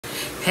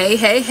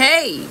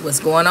Hey, what's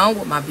going on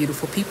with my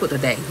beautiful people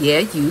today? Yeah,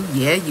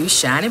 you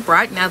shining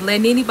bright, not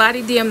letting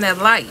anybody dim that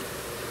light,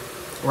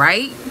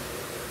 right?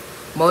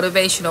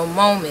 Motivational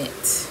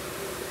moment.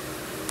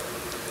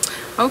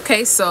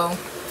 Okay, so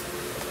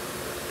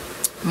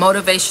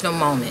motivational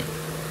moment.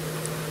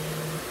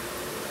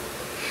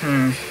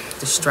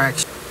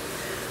 Distraction.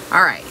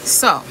 All right,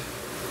 so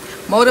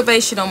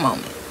motivational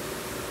moment.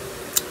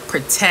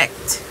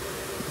 Protect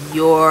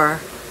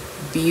your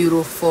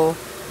beautiful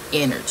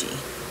energy.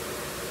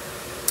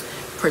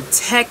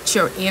 Protect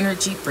your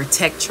energy,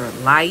 protect your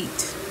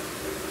light.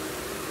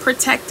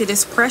 Protect it,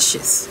 it's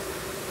precious.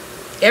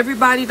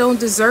 Everybody don't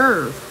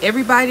deserve,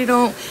 everybody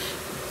don't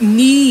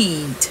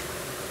need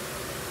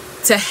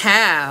to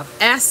have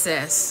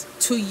access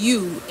to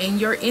you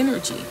and your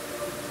energy.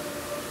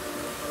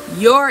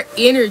 Your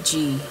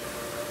energy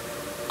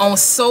on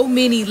so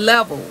many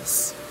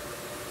levels.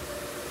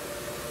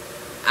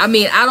 I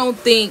mean, I don't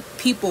think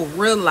people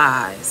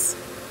realize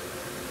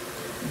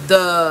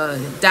the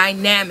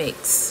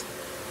dynamics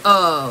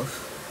of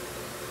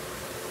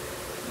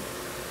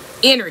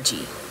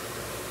energy.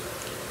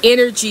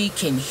 Energy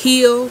can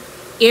heal,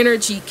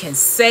 energy can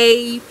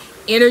save,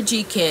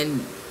 energy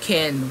can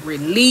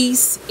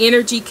release,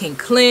 energy can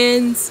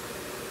cleanse,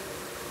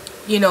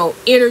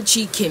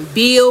 energy can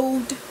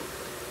build,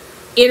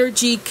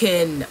 energy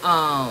can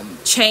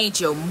change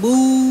your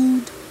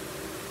mood.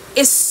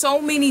 It's so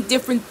many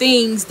different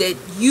things that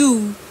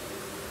you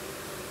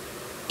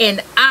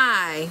and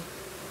I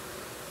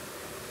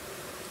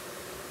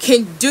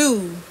can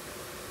do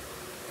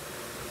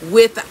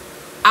with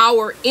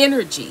our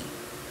energy,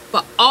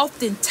 but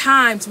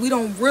oftentimes we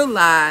don't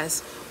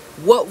realize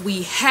what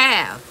we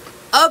have.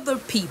 Other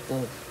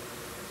people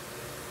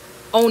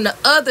on the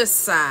other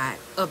side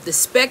of the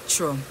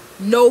spectrum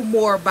know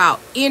more about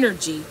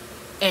energy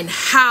and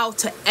how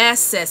to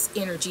access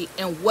energy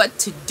and what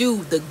to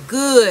do, the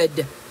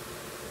good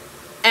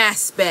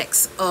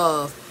aspects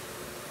of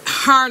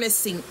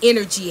harnessing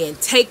energy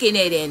and taking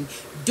it and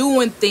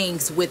doing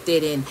things with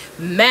it and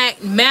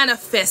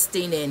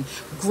manifesting and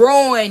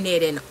growing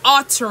it and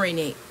altering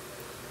it.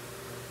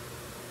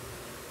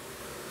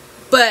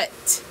 But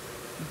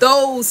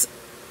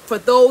for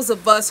those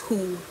of us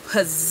who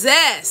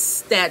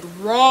possess that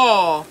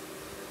raw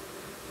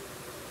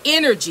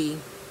energy,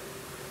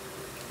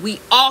 we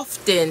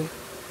often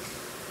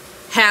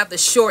have the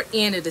short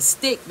end of the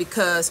stick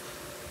because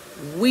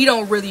we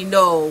don't really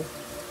know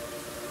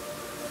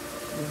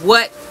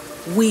what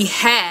we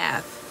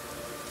have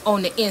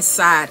on the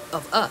inside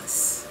of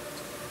us.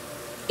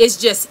 It's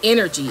just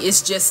energy.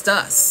 It's just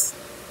us.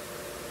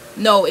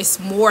 No, it's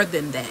more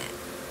than that.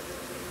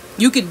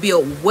 You can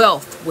build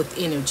wealth with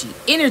energy.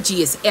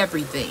 Energy is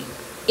everything.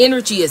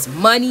 Energy is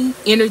money.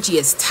 Energy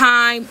is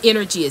time.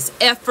 Energy is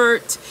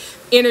effort.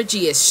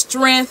 Energy is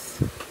strength.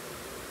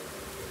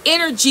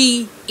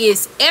 Energy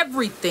is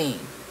everything.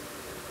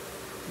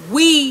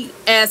 We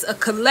as a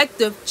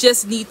collective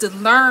just need to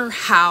learn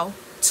how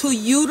to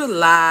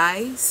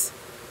utilize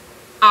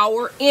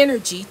our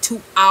energy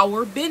to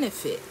our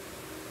benefit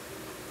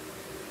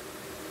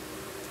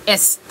and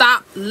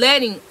stop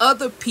letting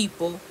other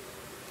people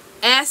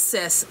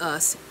access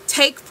us,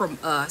 take from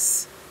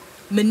us,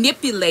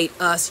 manipulate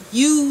us,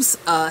 use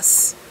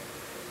us,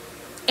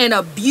 and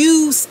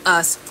abuse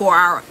us for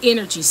our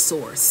energy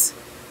source,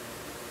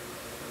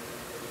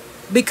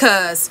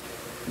 because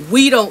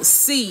we don't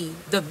see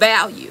the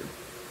value.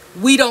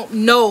 We don't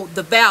know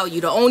the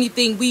value. The only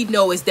thing we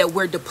know is that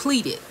we're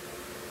depleted.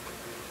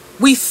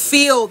 We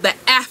feel the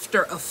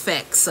after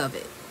effects of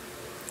it,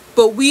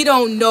 but we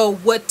don't know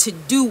what to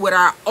do with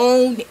our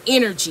own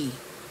energy.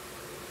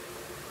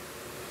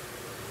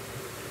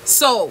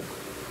 So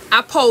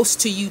I pose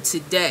to you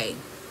today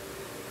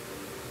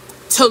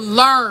to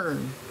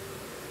learn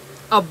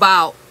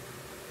about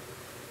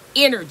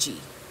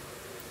energy,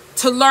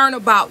 to learn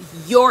about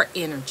your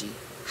energy,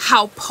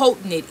 how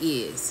potent it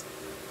is.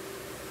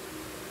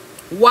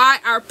 Why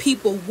are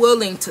people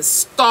willing to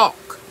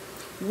stalk?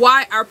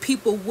 Why are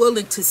people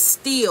willing to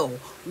steal?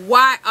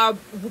 Why are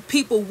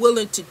people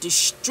willing to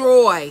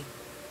destroy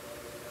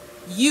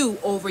you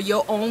over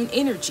your own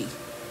energy?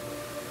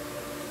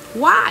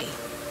 Why?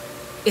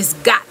 It's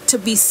got to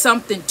be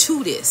something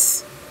to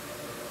this.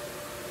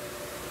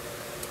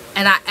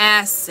 And I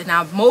ask and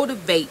I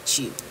motivate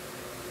you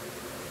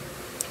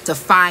to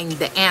find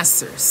the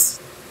answers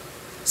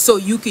so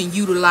you can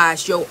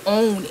utilize your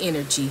own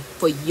energy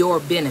for your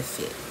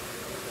benefit.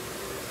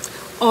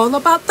 All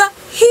about the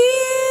healing.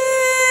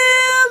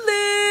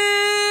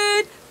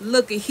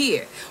 Look at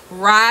here.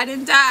 Ride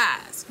and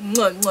dies.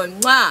 Mwah, mwah,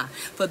 mwah.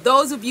 For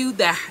those of you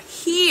that are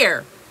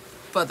here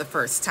for the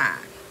first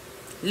time,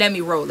 let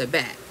me roll it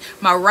back.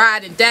 My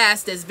ride and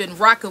dies that's been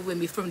rocking with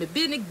me from the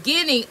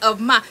beginning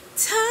of my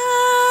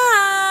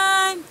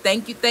time.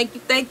 Thank you, thank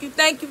you, thank you,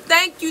 thank you,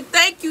 thank you,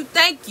 thank you,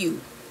 thank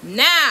you.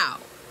 Now,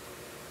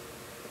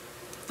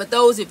 for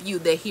those of you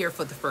that are here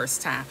for the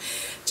first time,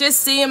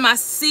 just seeing my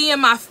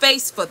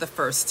face for the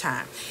first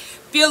time,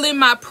 feeling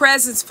my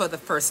presence for the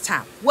first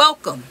time,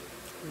 welcome,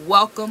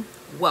 welcome,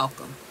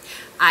 welcome.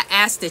 I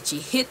ask that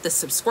you hit the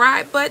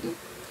subscribe button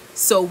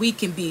so we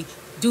can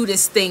do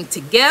this thing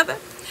together.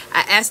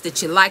 I ask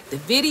that you like the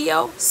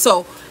video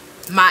so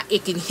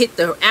it can hit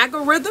the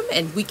algorithm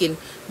and we can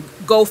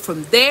go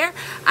from there.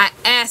 I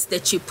ask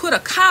that you put a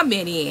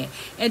comment in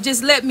and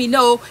just let me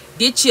know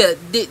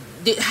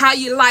how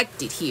you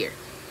liked it here.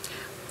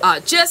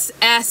 Just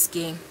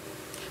asking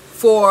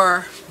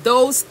for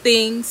those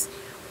things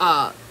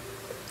out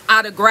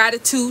of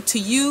gratitude to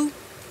you.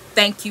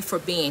 Thank you for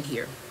being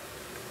here.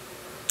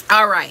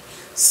 All right,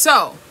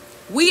 so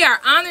we are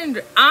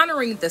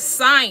honoring the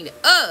sign of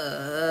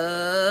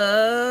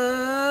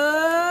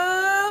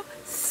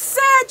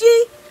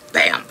Sagi.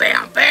 Bam,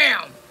 bam,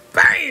 bam,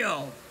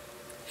 bam.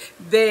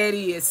 There it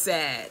is,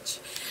 Sag.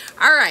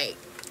 All right,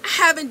 I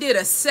haven't did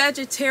a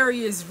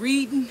Sagittarius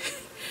reading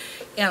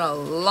in a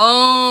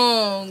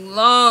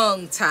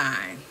long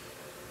time.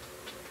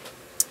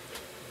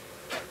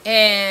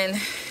 And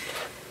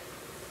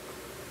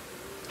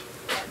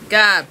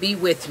God be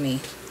with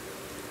me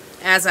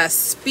as I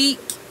speak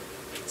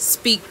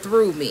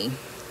through me,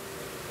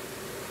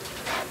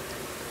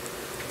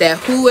 that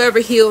whoever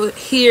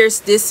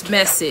hears this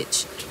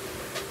message,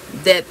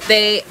 that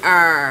they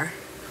are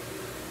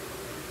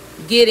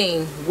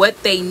getting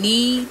what they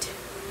need,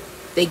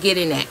 they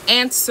getting an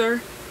answer,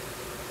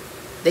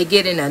 they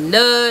getting a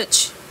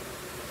nudge,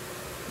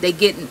 they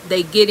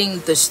getting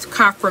the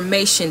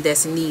confirmation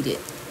that's needed.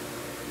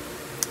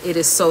 It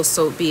is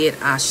so be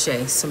it.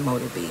 Ashe,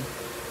 Samoda be.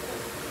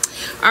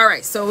 All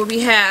right, so what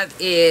we have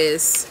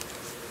is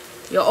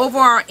your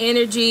overall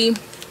energy.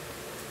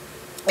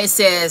 It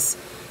says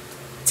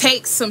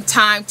take some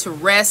time to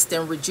rest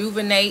and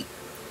rejuvenate.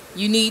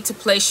 You need to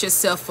place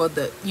yourself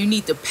you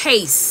need to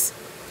pace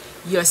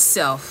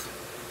yourself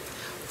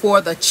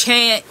for the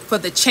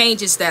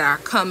changes that are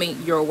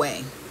coming your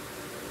way.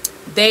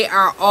 They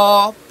are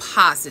all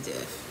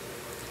positive.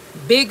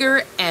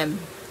 Bigger and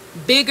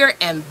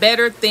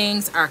better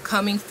things are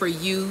coming for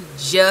you.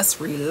 Just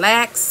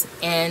relax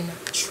and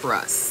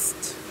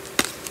trust.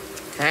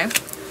 Okay?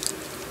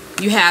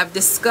 You have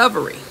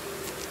discovery.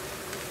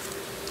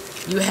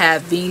 You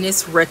have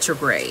Venus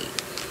retrograde.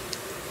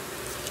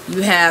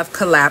 You have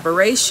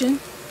collaboration.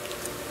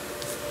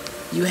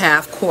 You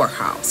have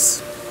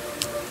courthouse.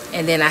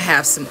 And then I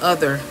have some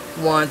other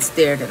ones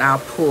there that I'll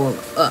pull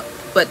up.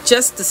 But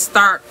just to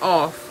start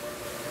off,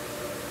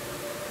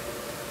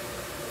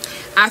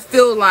 I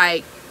feel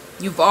like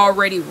you've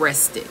already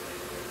rested.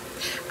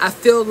 I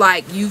feel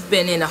like you've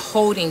been in a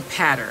holding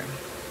pattern.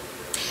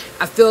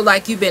 I feel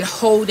like you've been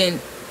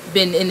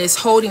in this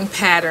holding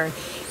pattern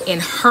in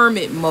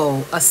hermit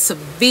mode, a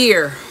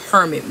severe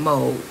hermit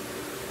mode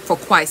for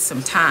quite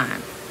some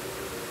time.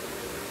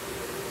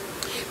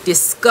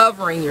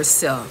 Discovering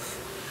yourself,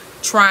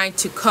 trying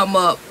to come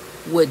up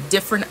with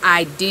different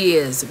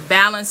ideas,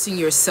 balancing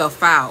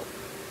yourself out,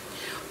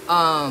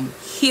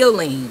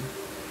 healing,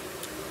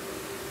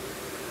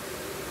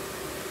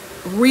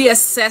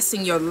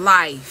 reassessing your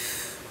life,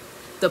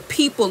 the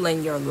people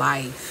in your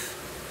life.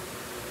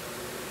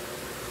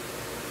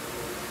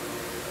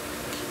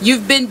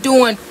 You've been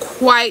doing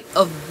quite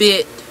a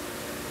bit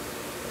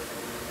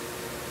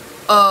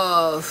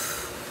of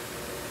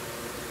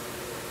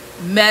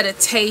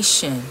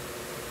meditation.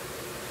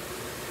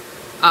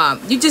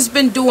 You've just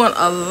been doing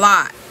a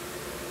lot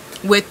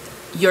with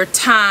your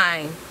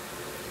time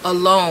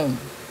alone.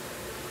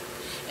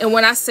 And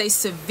when I say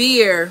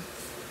severe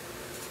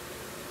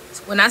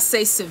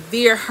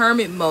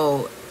hermit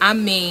mode, I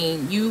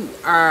mean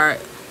you've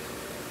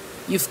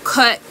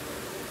cut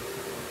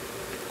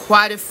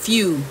quite a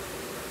few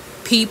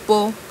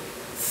people,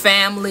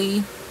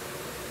 family,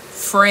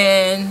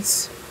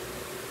 friends.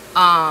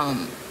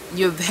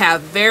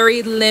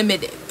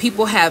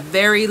 People have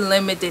very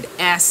limited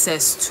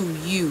access to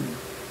you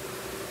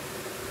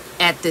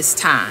at this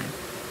time.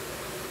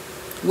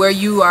 Where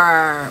you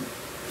are,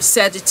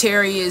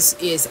 Sagittarius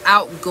is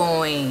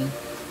outgoing,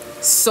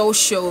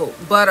 social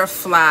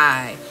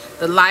butterfly,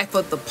 the life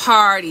of the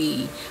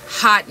party,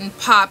 hot and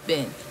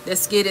popping.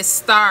 Let's get it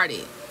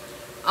started.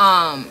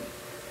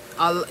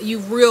 You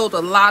reeled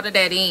a lot of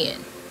that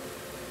in.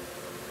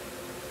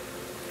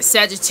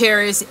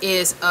 Sagittarius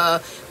is a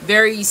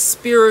very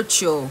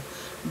spiritual,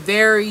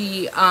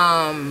 very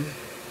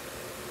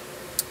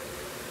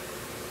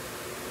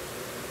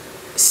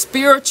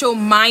spiritual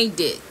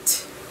minded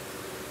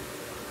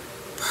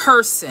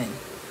person.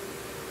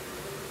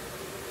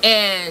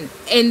 And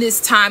in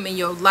this time in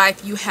your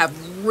life, you have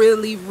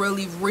really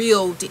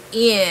reeled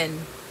in.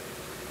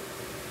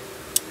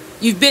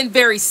 You've been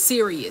very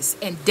serious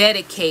and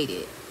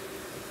dedicated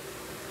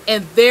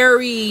and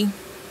very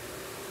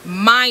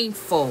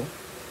mindful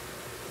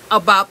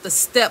about the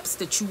steps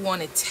that you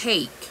want to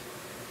take.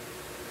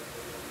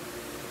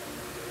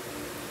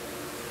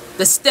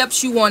 The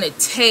steps you want to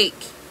take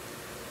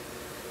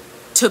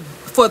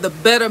for the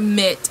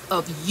betterment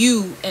of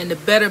you and the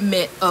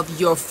betterment of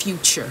your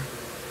future.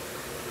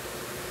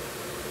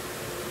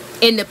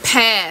 In the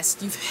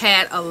past, you've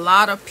had a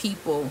lot of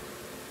people,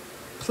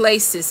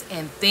 places,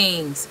 and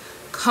things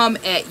come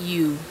at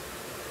you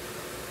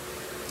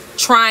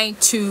trying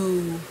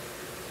to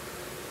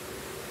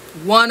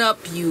one up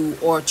you,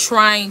 or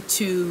trying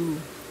to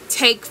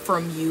take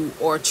from you,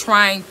 or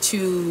trying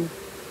to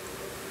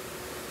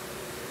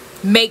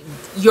make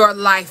your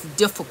life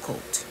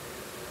difficult.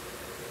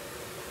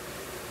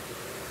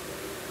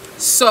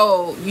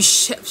 So you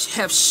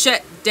have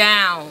shut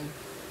down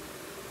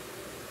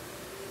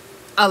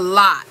a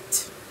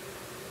lot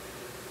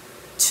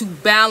to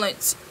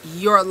balance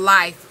your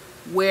life,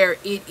 where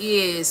it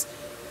is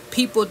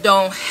people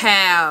don't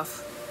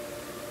have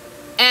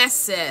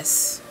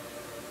access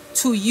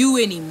to you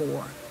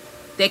anymore.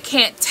 They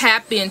can't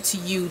tap into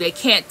you. They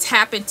can't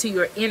tap into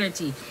your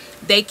energy.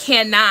 They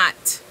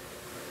cannot.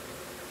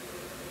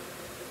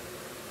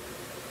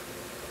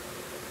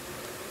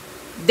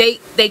 They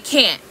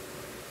can't.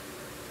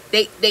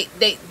 They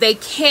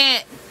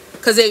can't,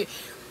 because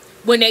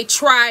when they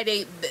try,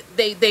 they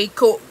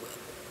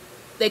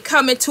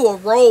come into a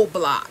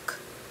roadblock.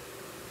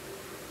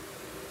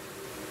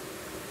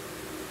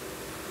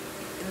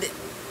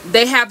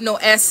 They have no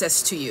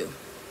access to you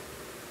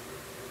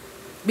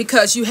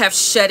because you have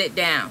shut it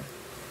down.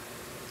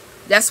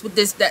 That's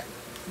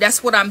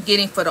what I'm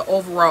getting for the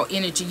overall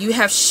energy. You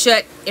have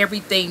shut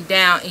everything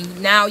down,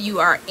 and now you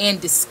are in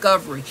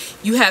discovery.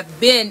 You have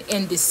been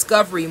in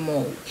discovery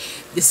mode.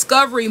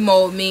 Discovery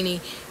mode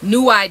meaning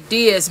new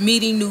ideas,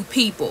 meeting new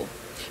people,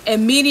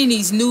 and meeting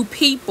these new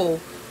people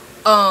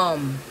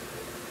and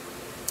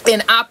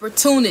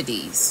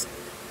opportunities.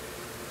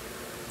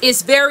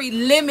 It's very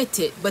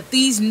limited, but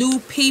these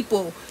new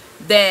people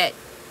that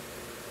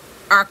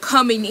are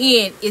coming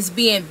in is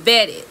being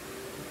vetted.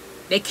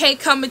 They can't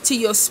come into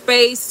your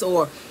space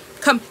or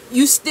come.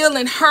 You still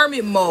in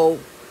hermit mode,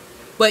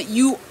 but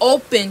you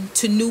open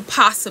to new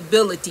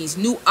possibilities,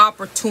 new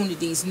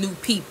opportunities, new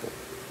people.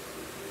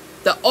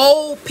 The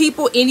old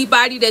people,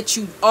 anybody that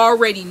you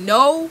already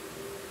know,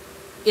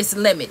 is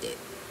limited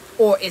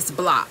or it's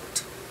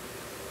blocked.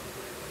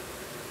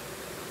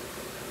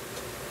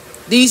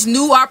 These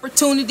new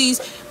opportunities,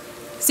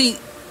 see,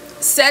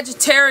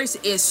 Sagittarius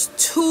is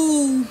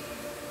too,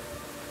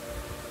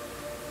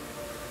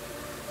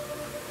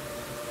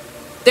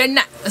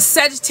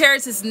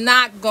 Sagittarius is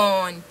not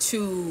going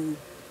to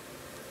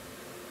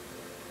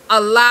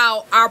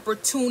allow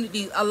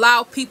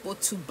people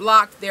to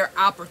block their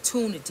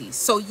opportunities.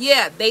 So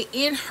yeah, they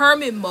in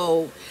hermit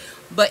mode,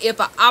 but if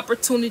an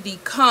opportunity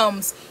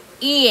comes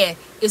in,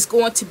 it's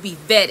going to be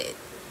vetted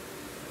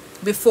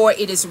before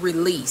it is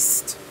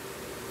released,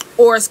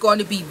 or it's going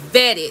to be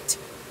vetted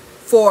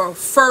for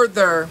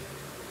further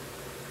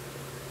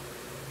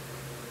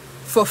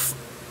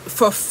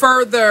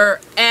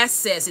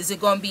access. Is it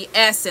going to be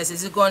access?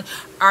 Is it going?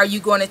 Are you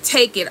going to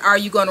take it? Are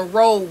you going to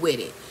roll with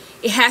it?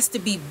 It has to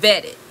be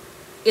vetted.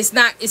 It's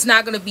not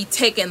going to be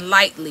taken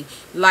lightly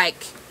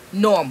like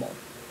normal,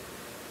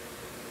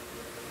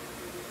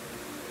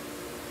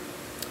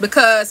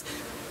 because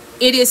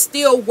it is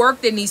still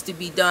work that needs to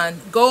be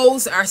done.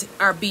 Goals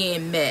are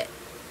being met.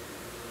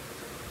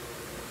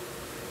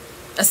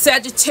 A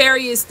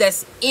Sagittarius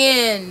that's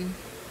in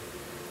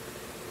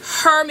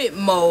hermit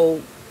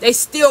mode, they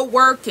still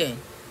working.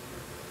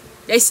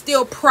 They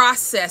still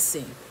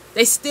processing.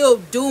 They still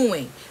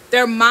doing.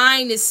 Their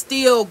mind is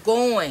still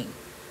going.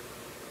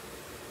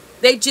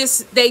 They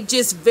just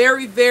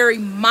very, very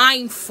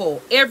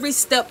mindful. Every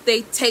step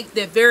they take,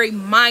 they're very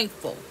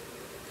mindful.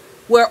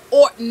 Where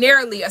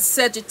ordinarily a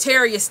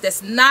Sagittarius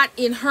that's not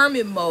in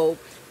hermit mode,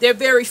 they're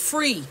very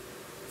free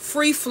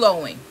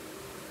flowing.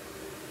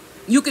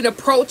 You can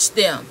approach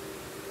them.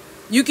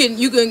 You can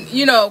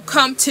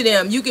come to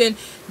them. You can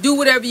do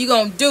whatever you're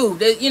gonna do.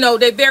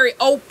 They're very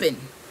open,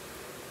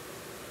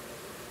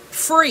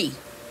 free.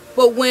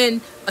 But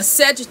when a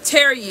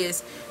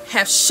Sagittarius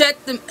have shut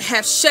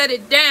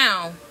it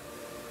down,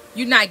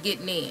 you're not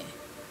getting in.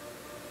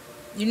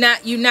 You're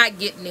not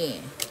getting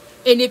in.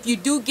 And if you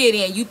do get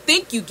in, you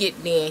think you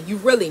getting in, you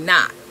really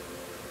not.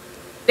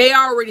 They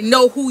already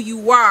know who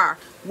you are,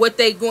 what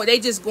they going. They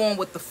just going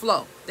with the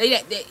flow. They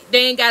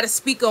ain't got to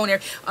speak on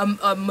it.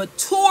 A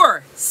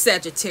mature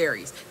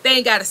Sagittarius, they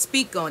ain't got to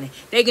speak on it.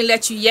 They can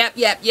let you yap,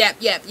 yap, yap,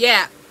 yap,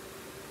 yap.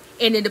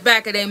 And in the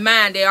back of their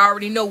mind, they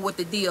already know what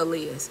the deal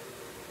is.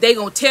 They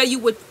going to tell you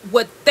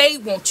what they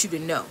want you to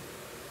know.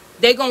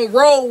 They going to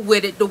roll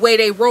with it the way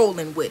they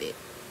rolling with it.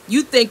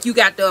 You think you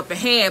got the upper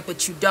hand,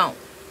 but you don't.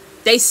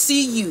 They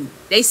see you.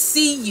 They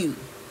see you.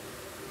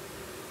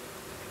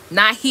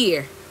 Not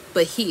here,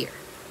 but here.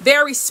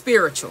 Very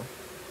spiritual.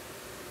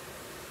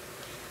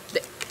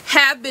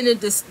 Have been in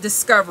this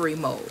discovery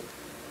mode.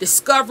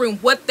 Discovering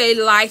what their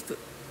life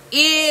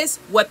is,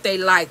 what their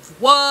life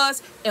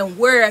was, and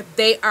where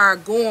they are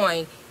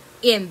going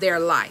in their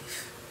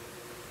life.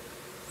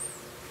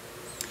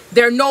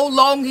 They're no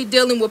longer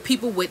dealing with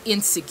people with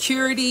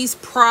insecurities,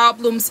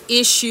 problems,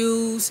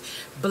 issues,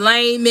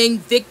 blaming,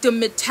 victim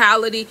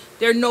mentality.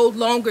 They're no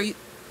longer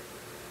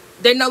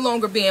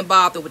being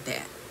bothered with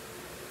that.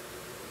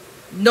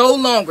 No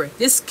longer.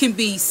 This can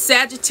be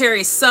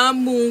Sagittarius,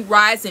 Sun, Moon,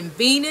 Rising,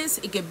 Venus.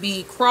 It can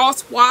be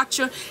cross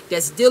watcher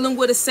that's dealing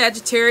with a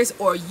Sagittarius,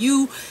 or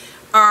you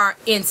are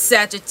in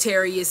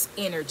Sagittarius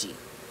energy.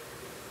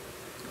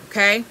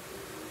 Okay?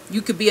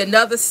 You could be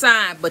another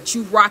sign, but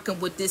you rocking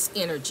with this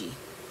energy.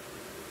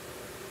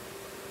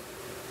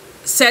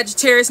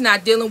 Sagittarius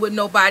not dealing with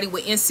nobody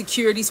with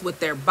insecurities with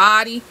their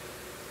body.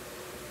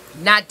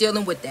 Not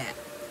dealing with that.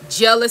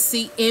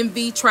 Jealousy,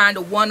 envy, trying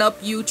to one up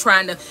you,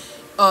 trying to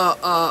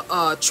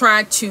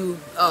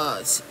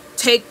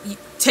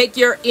take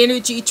your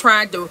energy,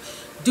 trying to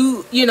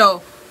do, you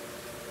know,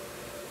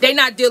 they're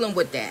not dealing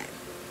with that.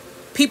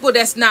 People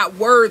that's not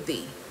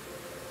worthy.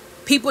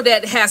 People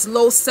that has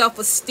low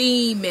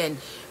self-esteem and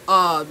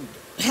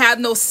have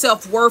no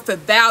self-worth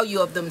and value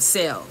of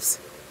themselves.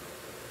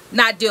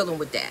 Not dealing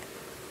with that.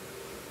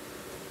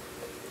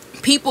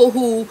 People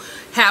who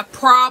have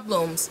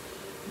problems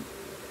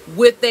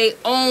with their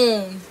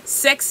own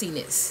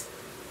sexiness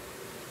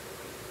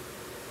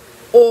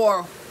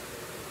or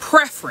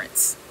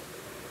preference.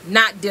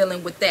 Not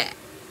dealing with that.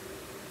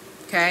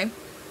 Okay?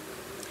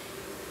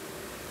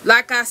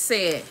 Like I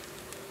said,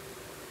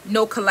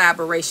 no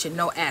collaboration,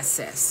 no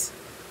access.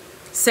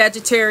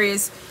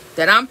 Sagittarius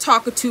that I'm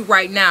talking to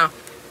right now,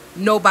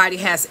 nobody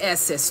has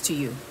access to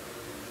you.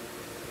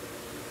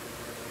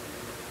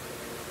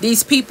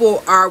 These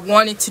people are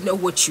wanting to know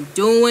what you're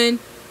doing.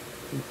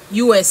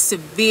 You in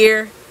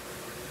severe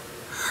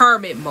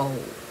hermit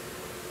mode.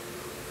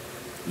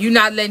 You're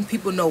not letting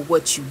people know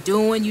what you're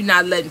doing. You're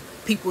not letting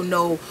people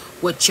know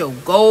what your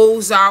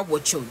goals are,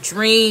 what your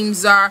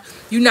dreams are.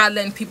 You're not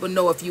letting people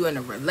know if you're in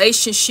a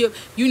relationship.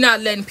 You're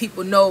not letting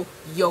people know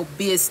your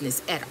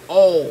business at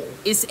all.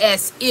 It's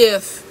as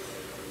if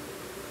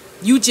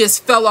you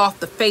just fell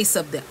off the face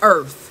of the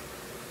earth.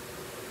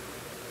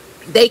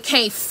 They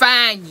can't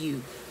find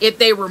you. If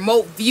they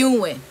remote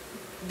viewing,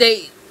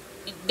 they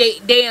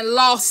ain't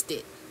lost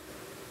it.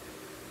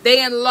 They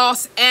ain't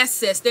lost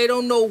access. They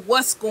don't know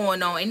what's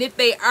going on. And if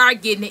they are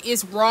getting it,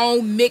 it's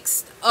wrong,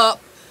 mixed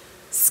up,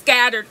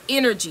 scattered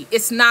energy.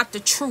 It's not the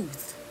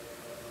truth.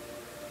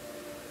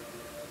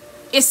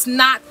 It's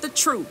not the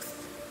truth.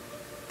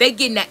 They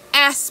getting an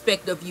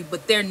aspect of you,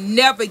 but they'll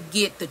never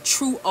get the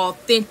true,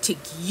 authentic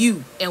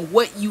you and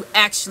what you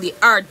actually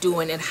are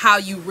doing and how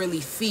you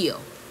really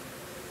feel.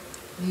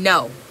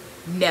 No,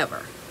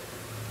 never.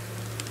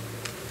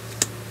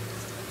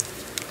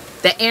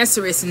 The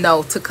answer is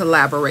no to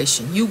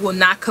collaboration. You will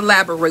not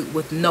collaborate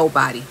with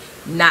nobody.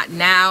 Not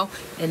now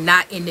and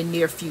not in the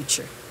near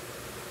future.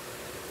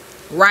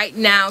 Right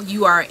now,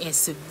 you are in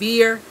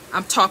severe,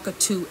 I'm talking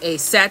to a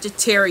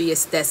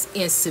Sagittarius that's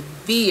in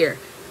severe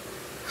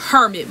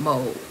hermit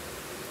mode.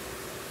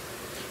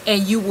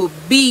 And you will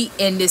be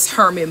in this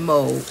hermit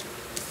mode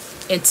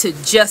until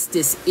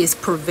justice is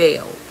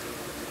prevailed.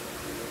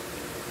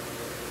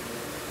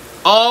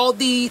 All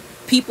the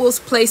people's,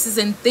 places,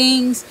 and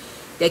things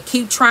that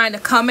keep trying to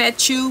come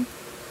at you,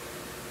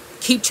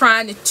 keep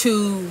trying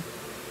to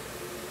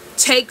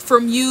take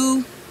from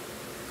you,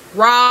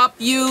 rob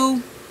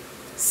you,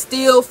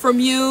 steal from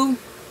you,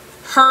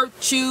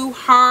 hurt you,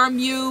 harm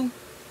you.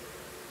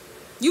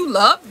 You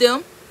love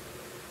them.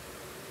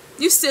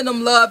 You send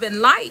them love and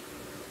light.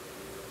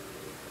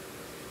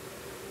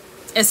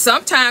 And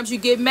sometimes you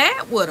get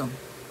mad with them.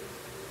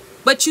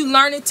 But you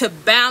learning to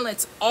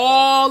balance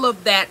all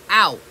of that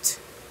out.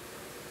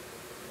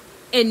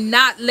 And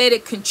not let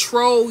it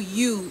control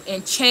you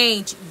and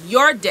change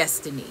your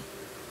destiny.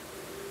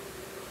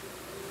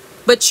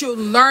 But you're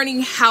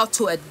learning how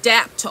to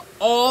adapt to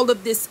all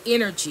of this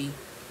energy.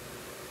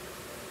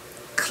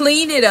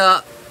 Clean it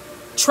up,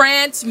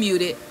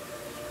 transmute it,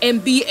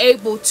 and be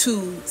able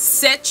to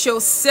set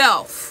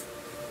yourself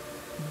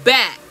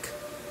back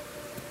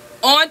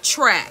on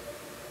track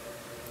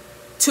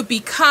to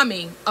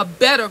becoming a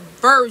better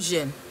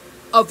version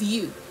of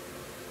you.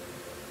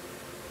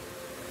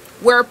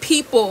 Where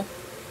people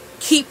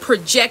keep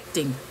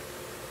projecting,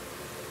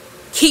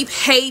 keep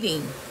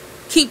hating,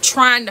 keep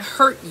trying to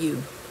hurt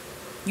you.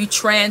 You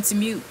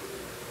transmute.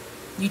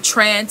 You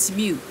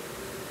transmute.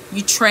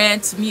 You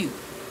transmute.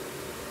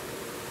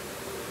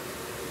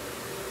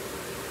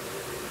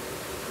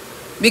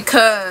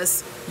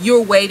 Because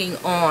you're waiting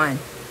on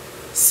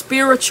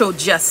spiritual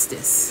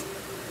justice.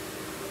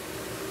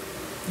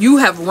 You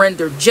have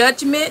rendered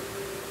judgment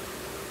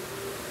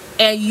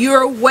and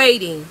you're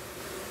waiting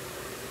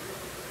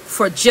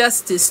for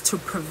justice to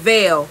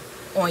prevail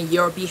on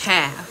your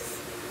behalf.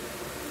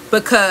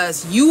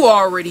 Because you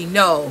already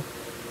know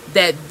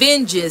that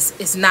vengeance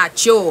is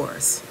not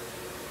yours,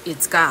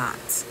 it's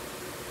God's.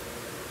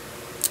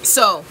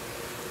 So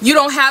you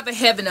don't have a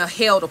heaven or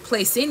hell to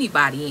place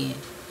anybody in.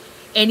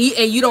 And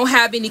you don't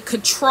have any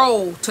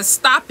control to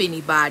stop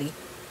anybody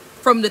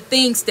from the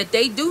things that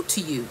they do to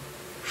you.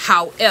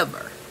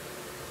 However,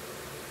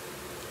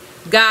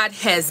 God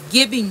has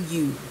given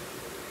you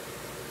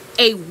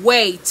a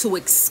way to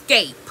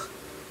escape,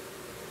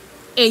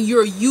 and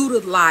you're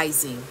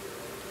utilizing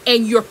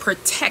and you're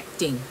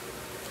protecting,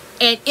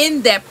 and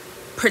in that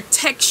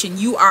protection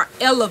you are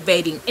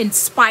elevating in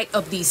spite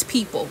of these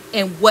people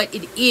and what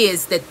it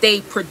is that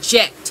they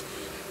project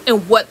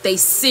and what they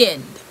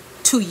send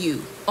to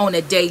you on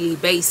a daily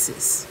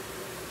basis.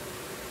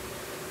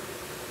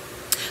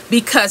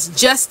 because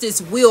justice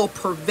will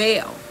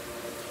prevail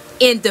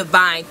in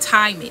divine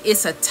timing.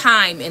 It's a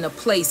time and a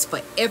place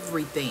for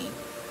everything.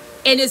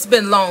 And it's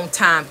been a long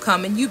time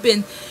coming.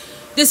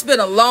 This been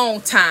a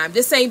long time.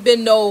 This ain't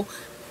been no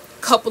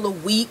couple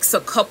of weeks, a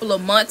couple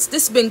of months.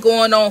 This been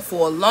going on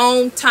for a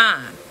long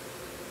time.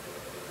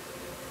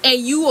 And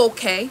you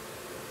okay.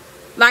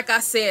 Like I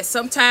said,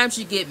 sometimes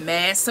you get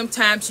mad,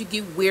 sometimes you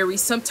get weary,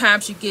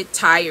 sometimes you get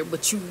tired,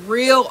 but you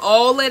reel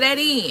all of that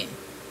in.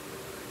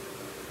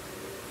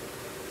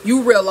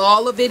 You reel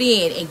all of it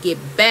in and get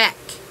back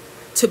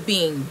to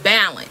being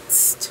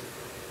balanced,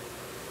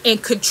 in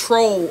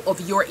control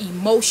of your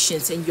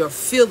emotions and your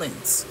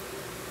feelings.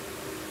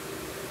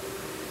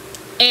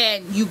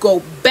 And you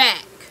go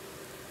back.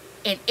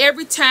 And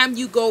every time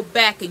you go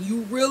back and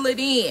you reel it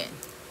in,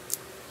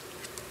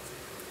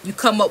 you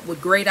come up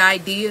with great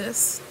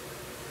ideas,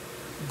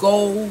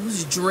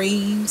 goals,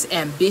 dreams,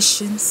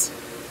 ambitions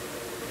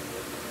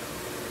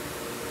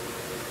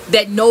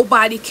that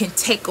nobody can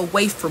take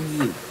away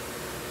from you.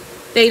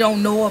 They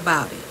don't know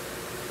about it.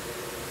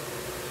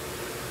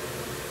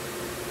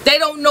 They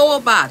don't know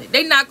about it.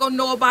 They're not going to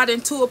know about it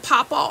until it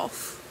pop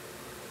off.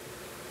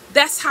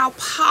 That's how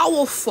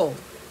powerful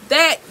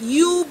that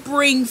you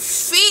bring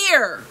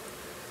fear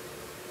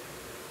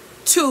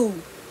to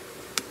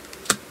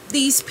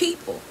these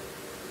people.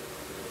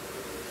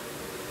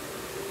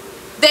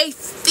 They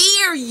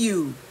fear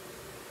you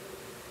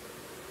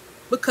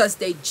because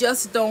they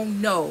just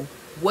don't know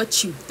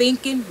what you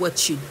thinking,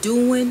 what you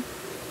doing.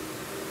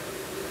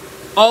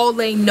 All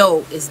they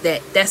know is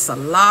that that's a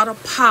lot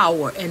of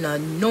power and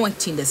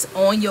anointing that's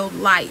on your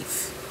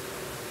life,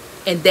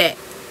 and that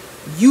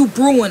you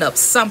brewing up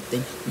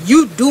something,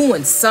 you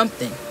doing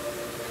something.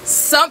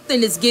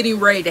 Something is getting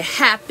ready to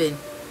happen.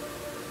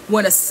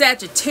 When a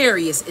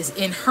Sagittarius is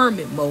in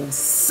hermit mode,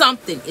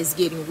 something is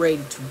getting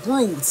ready to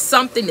brew.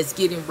 Something is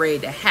getting ready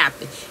to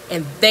happen.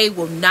 And they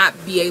will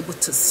not be able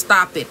to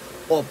stop it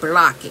or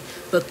block it,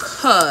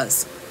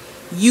 because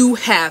you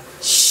have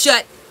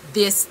shut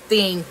this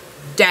thing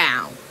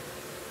down.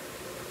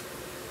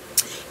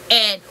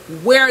 And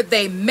where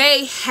they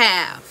may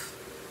have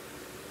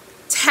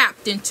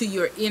tapped into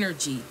your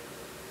energy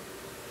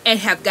and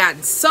have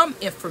gotten some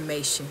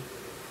information,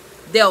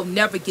 they'll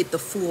never get the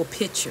full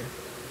picture.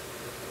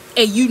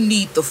 And you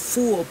need the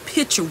full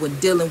picture when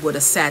dealing with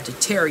a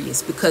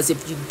Sagittarius, because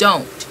if you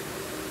don't,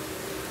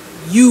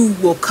 you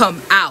will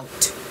come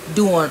out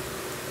doing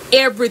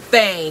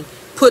everything,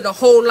 putting a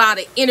whole lot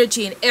of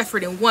energy and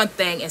effort in one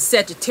thing, and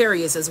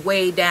Sagittarius is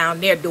way down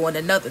there doing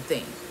another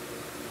thing.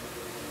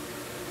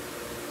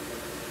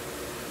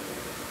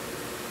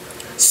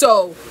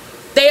 So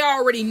they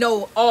already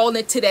know all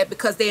into that,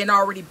 because they had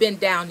already been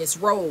down this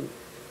road,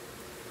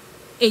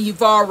 and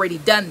you've already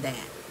done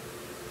that.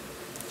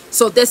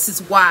 So this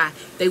is why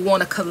they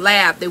want to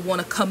collab. They want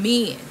to come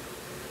in.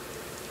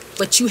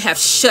 But you have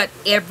shut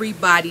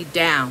everybody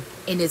down,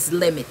 and it's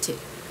limited.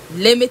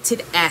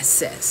 Limited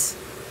access.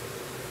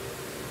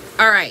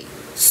 All right.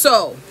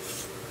 So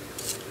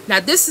now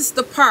this is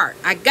the part.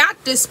 I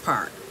got this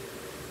part.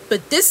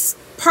 But this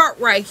part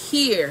right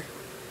here,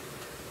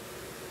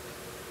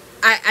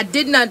 I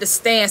didn't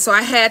understand. So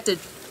I had to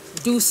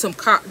do some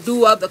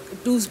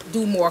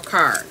do more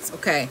cards.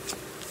 Okay.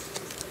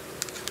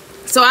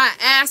 So I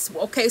asked,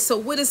 okay, so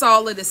what is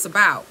all of this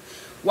about?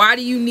 Why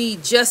do you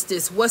need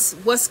justice?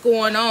 What's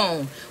going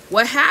on?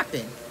 What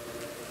happened?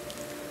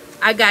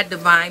 I got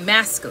divine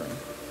masculine.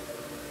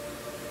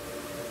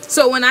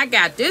 So when I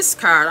got this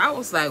card, I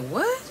was like,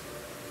 what?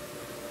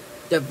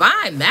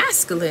 Divine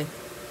masculine?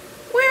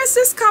 Where is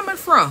this coming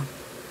from?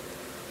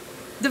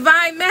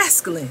 Divine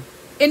masculine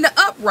in the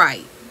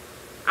upright.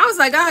 I was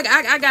like,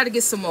 I got to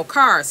get some more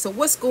cards. So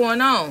what's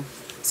going on?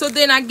 So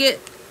then I get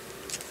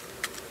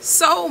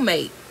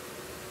soulmate.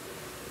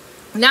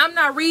 Now I'm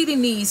not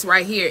reading these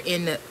right here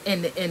in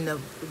the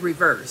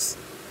reverse,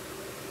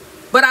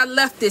 but I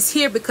left this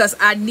here because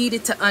I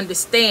needed to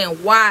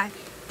understand why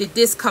did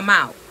this come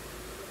out.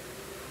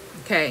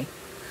 Okay,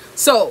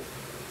 so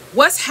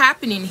what's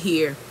happening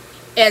here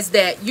is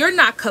that you're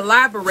not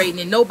collaborating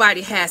and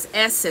nobody has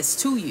access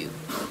to you,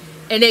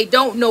 and they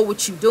don't know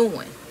what you're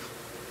doing.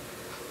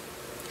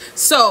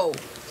 So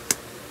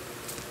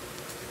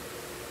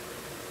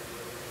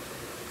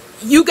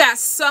you got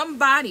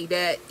somebody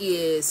that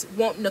is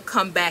wanting to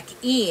come back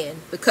in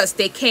because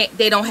they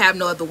don't have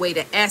no other way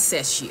to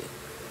access you.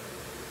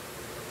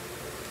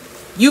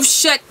 You've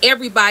shut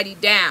everybody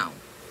down.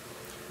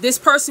 This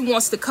person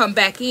wants to come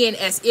back in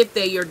as if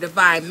they're your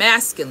divine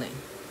masculine,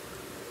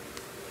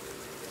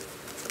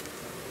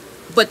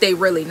 but they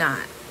really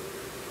not.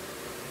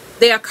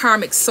 They're a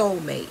karmic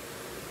soulmate.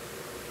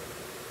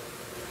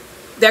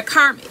 They're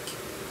karmic.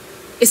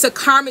 It's a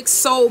karmic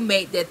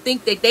soulmate that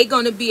think that they're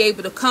going to be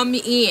able to come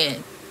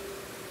in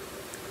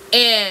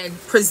and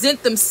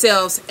present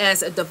themselves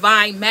as a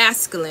divine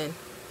masculine.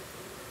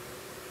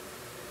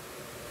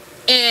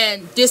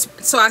 And this,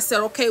 so I said,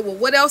 okay, well,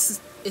 what else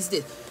is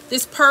this?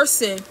 This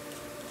person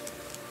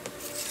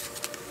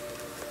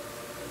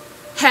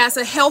has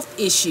a health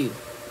issue.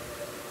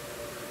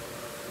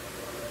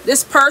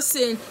 This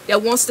person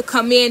that wants to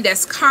come in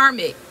that's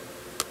karmic,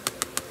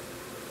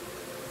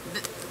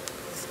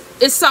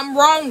 it's something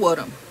wrong with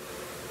them.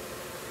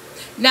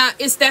 Now,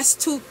 that's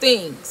two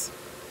things.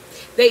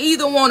 They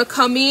either want to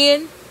come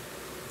in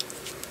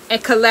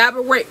and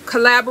collaborate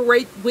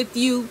with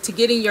you to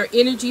get in your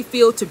energy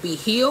field to be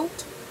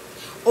healed,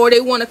 or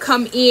they want to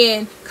come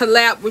in,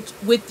 collaborate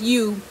with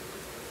you,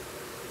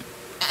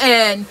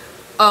 and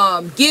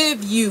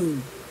give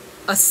you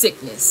a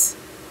sickness.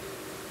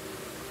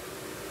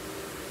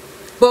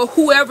 But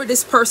whoever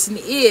this person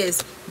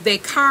is, they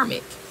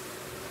karmic.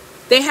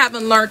 They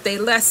haven't learned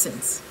their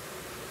lessons.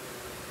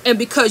 And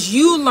because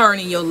you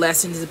learning your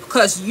lessons, is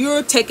because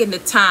you're taking the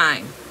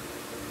time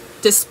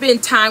to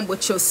spend time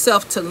with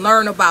yourself to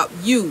learn about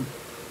you,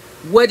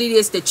 what it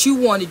is that you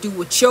want to do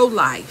with your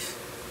life.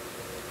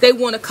 They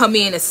want to come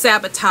in and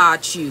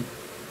sabotage you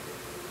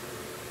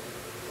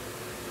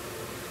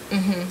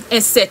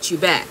and set you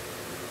back.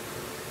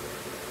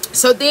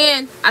 So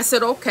then I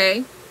said,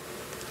 okay,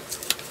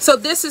 so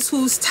this is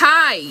who's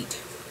tied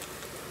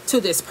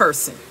to this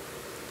person.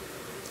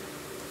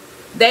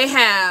 They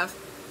have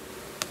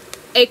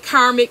a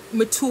karmic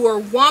mature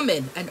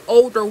woman, an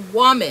older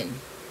woman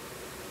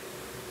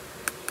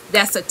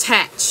that's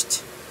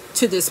attached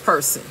to this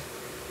person.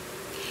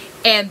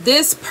 And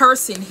this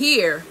person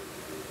here,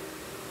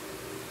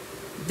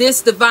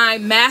 this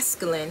divine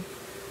masculine,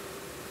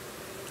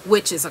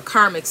 which is a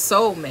karmic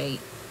soulmate,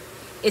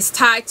 is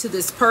tied to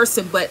this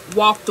person but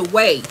walked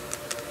away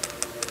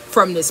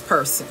from this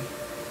person.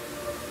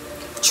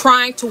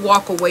 Trying to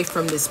walk away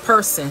from this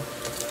person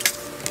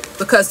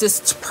because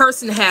this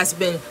person has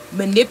been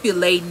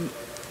manipulating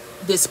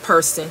this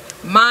person,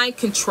 mind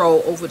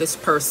control over this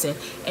person,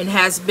 and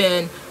has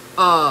been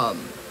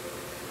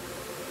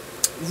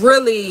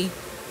really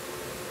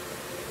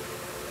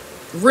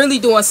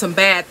doing some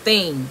bad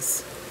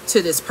things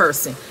to this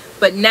person.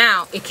 But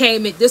now it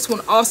came in, this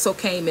one also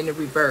came in the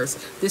reverse.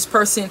 This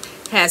person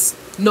has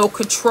no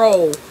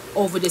control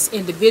over this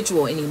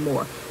individual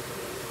anymore.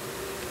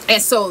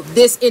 And so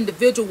this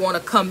individual want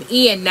to come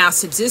in now,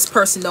 since this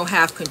person don't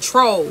have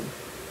control,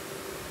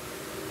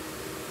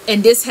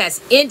 and this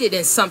has ended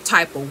in some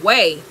type of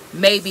way,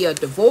 maybe a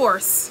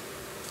divorce.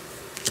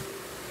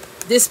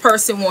 This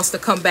person wants to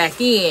come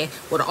back in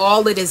with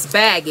all of this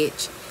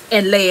baggage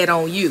and lay it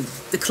on you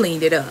to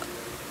clean it up.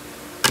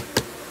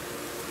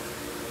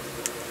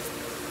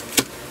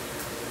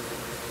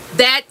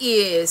 That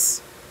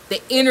is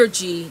the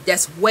energy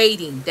that's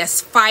waiting, that's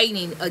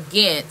fighting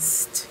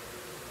against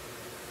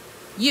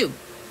you.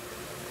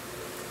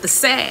 The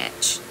Sag,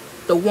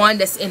 the one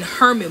that's in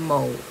hermit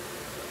mode,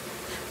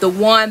 the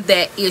one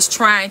that is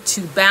trying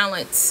to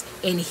balance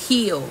and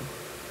heal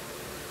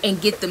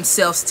and get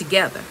themselves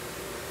together.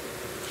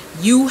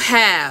 You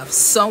have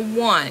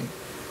someone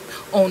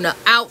on the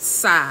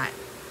outside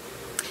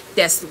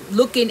that's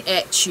looking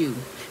at you,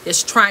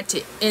 that's trying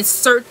to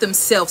insert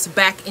themselves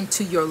back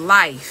into your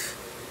life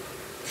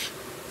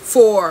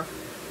for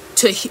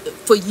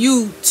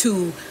you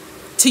to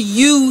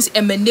use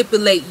and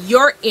manipulate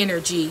your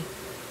energy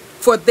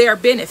for their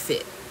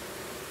benefit.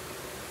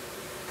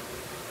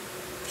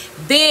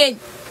 Then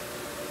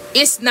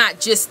it's not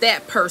just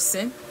that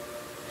person,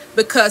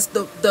 because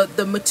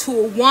the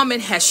mature woman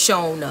has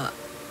shown up.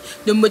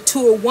 The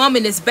mature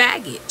woman is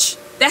baggage.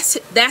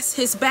 That's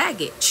his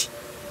baggage.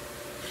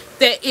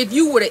 That if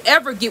you were to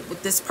ever get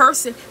with this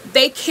person,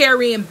 they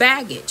carry in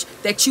baggage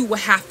that you will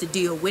have to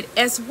deal with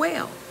as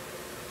well.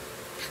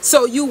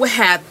 So you will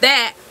have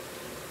that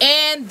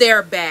and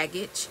their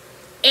baggage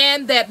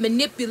and that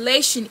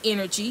manipulation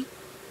energy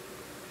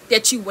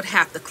that you would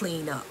have to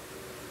clean up.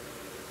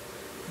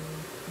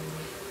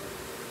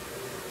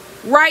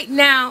 Right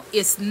now,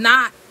 it's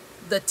not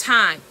the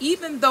time.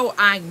 Even though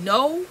I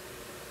know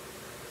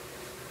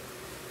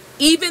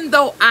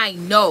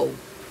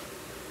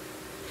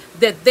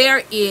that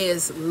there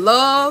is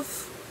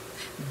love,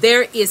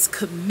 there is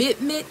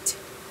commitment,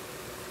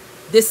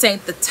 this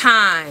ain't the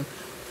time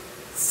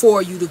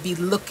for you to be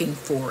looking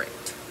for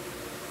it.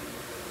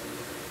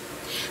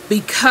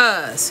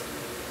 Because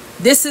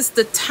this is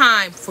the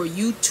time for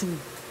you to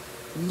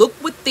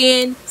look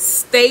within,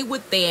 stay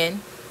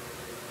within,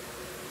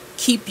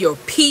 keep your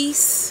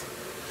peace,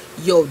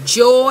 your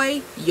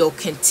joy, your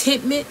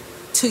contentment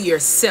to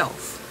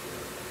yourself.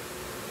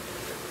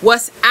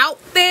 What's out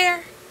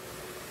there,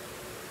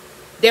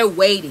 they're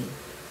waiting.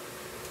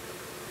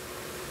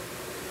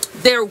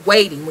 They're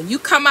waiting. When you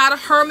come out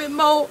of hermit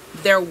mode,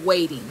 they're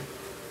waiting.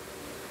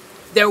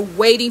 They're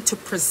waiting to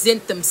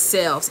present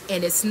themselves.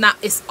 And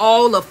it's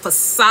all a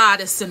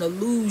facade. It's an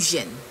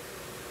illusion.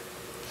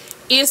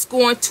 It's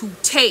going to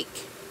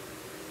take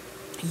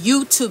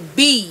you to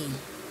be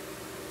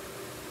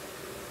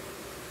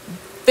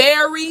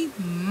very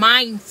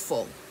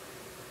mindful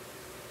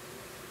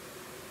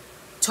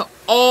to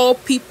all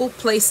people,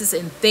 places,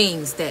 and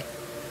things that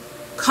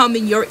come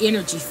in your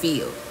energy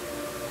field.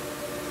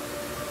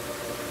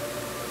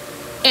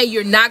 And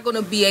you're not going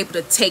to be able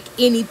to take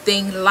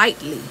anything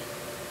lightly.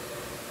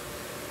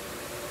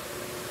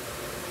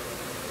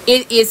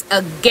 It is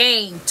a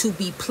game to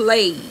be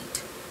played.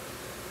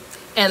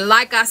 And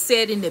like I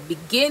said in the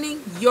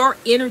beginning, your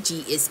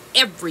energy is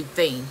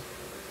everything.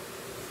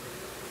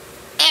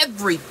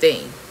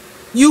 Everything.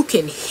 You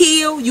can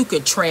heal, you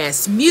can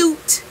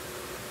transmute.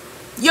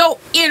 Your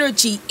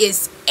energy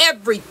is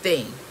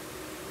everything.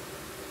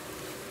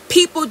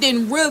 People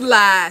didn't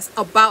realize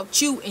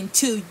about you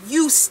until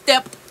you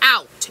stepped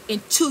out,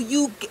 until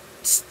you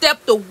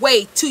stepped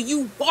away, till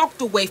you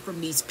walked away from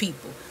these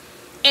people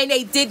and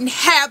they didn't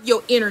have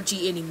your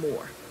energy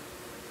anymore.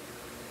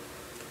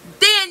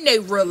 Then they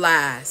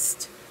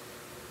realized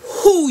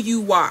who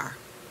you are.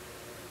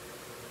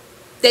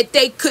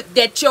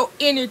 That your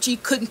energy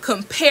couldn't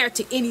compare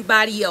to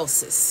anybody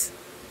else's.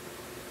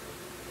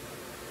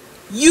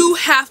 You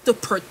have to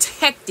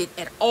protect it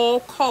at all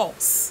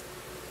costs.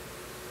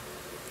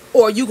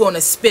 Or you're going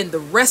to spend the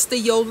rest of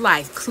your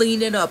life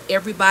cleaning up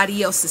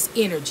everybody else's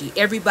energy,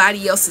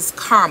 everybody else's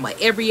karma,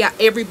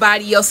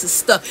 everybody else's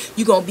stuff.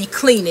 You're going to be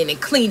cleaning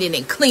and cleaning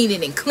and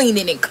cleaning and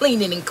cleaning and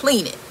cleaning and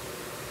cleaning.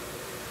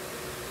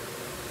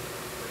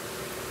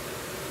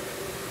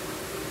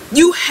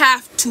 You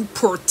have to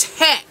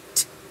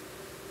protect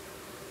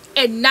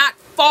and not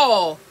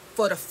fall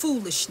for the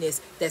foolishness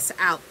that's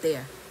out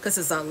there. Because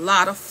there's a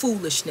lot of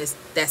foolishness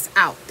that's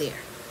out there.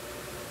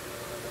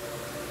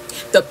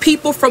 The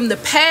people from the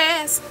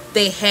past,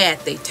 they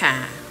had their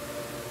time.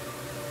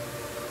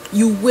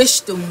 You wish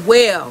them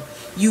well.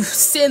 You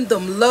send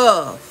them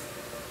love.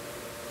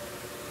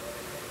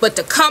 But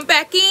to come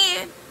back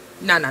in,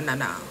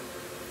 no.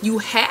 You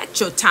had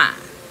your time.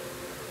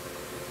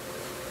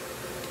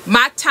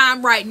 My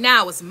time right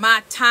now is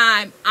my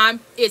time.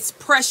 It's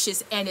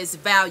precious and it's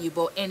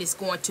valuable and it's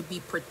going to be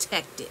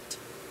protected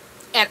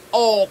at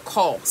all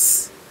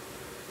costs.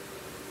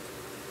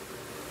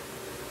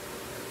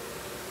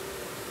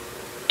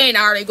 And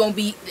are they going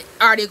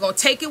to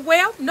take it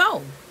well?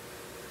 No.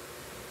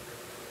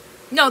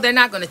 No, they're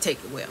not going to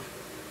take it well.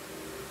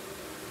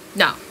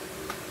 No.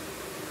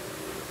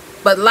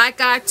 But like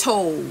I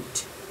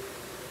told,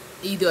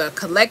 either a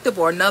collective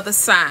or another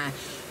sign,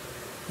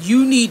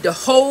 you need to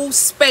hold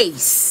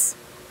space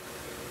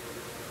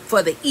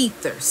for the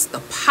ethers, the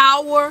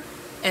power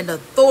and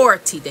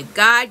authority that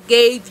God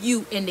gave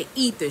you in the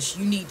ethers.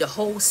 You need to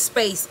hold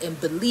space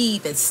and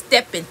believe and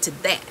step into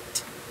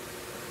that.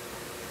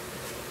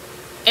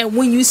 And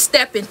when you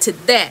step into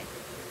that,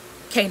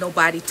 can't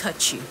nobody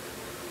touch you.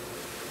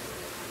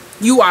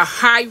 You are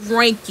high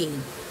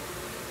ranking.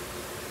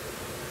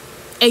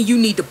 And you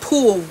need to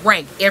pull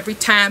rank every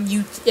chance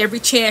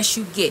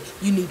you get.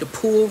 You need to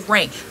pull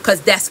rank, because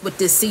that's what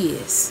this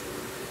is.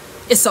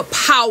 It's a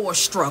power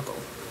struggle.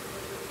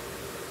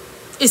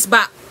 It's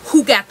about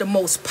who got the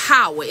most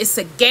power. It's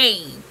a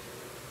game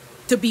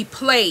to be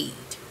played.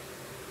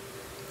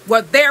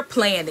 Well, they're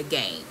playing the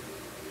game.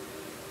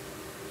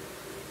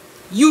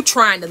 You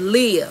trying to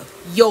live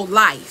your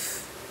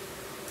life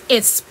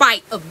in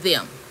spite of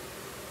them.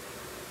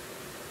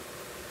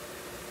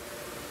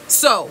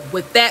 So,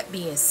 with that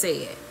being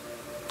said,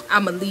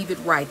 I'm going to leave it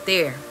right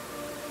there.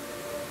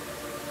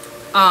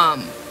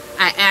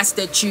 I ask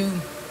that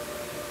you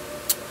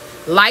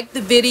like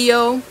the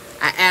video.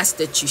 I ask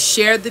that you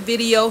share the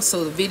video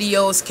so the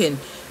videos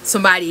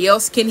somebody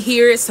else can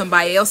hear it.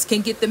 Somebody else can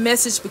get the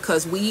message,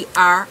 because we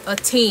are a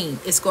team.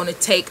 It's going to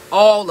take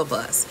all of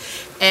us.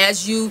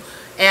 As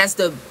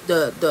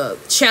the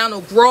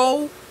channel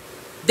grow,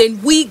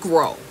 then we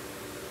grow.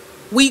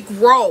 We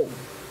grow.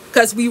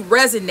 Because we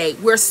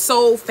resonate. We're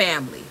soul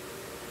family.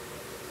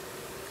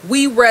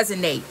 We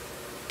resonate.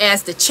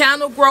 As the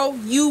channel grow,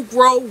 you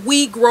grow,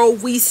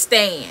 we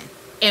stand.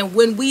 And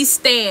when we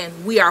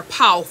stand, we are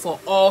powerful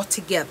all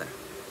together.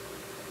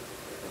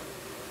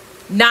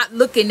 Not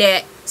looking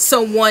at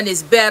someone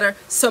is better,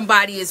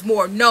 somebody is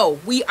more. No,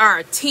 we are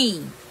a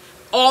team.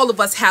 All of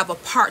us have a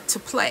part to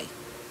play.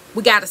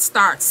 We got to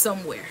start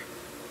somewhere.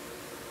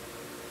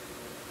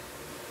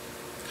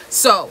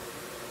 So,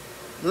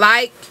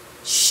 like,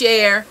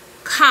 share,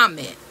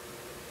 comment.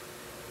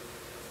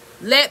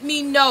 Let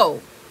me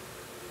know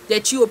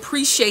that you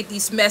appreciate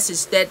these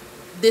messages, that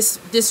this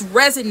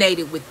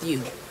resonated with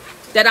you,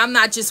 that I'm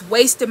not just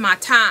wasting my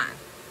time.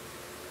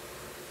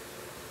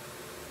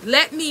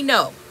 Let me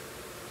know.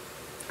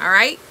 All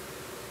right?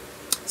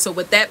 So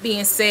with that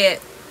being said,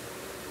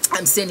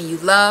 I'm sending you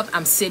love,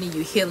 I'm sending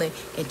you healing,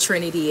 and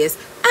Trinity is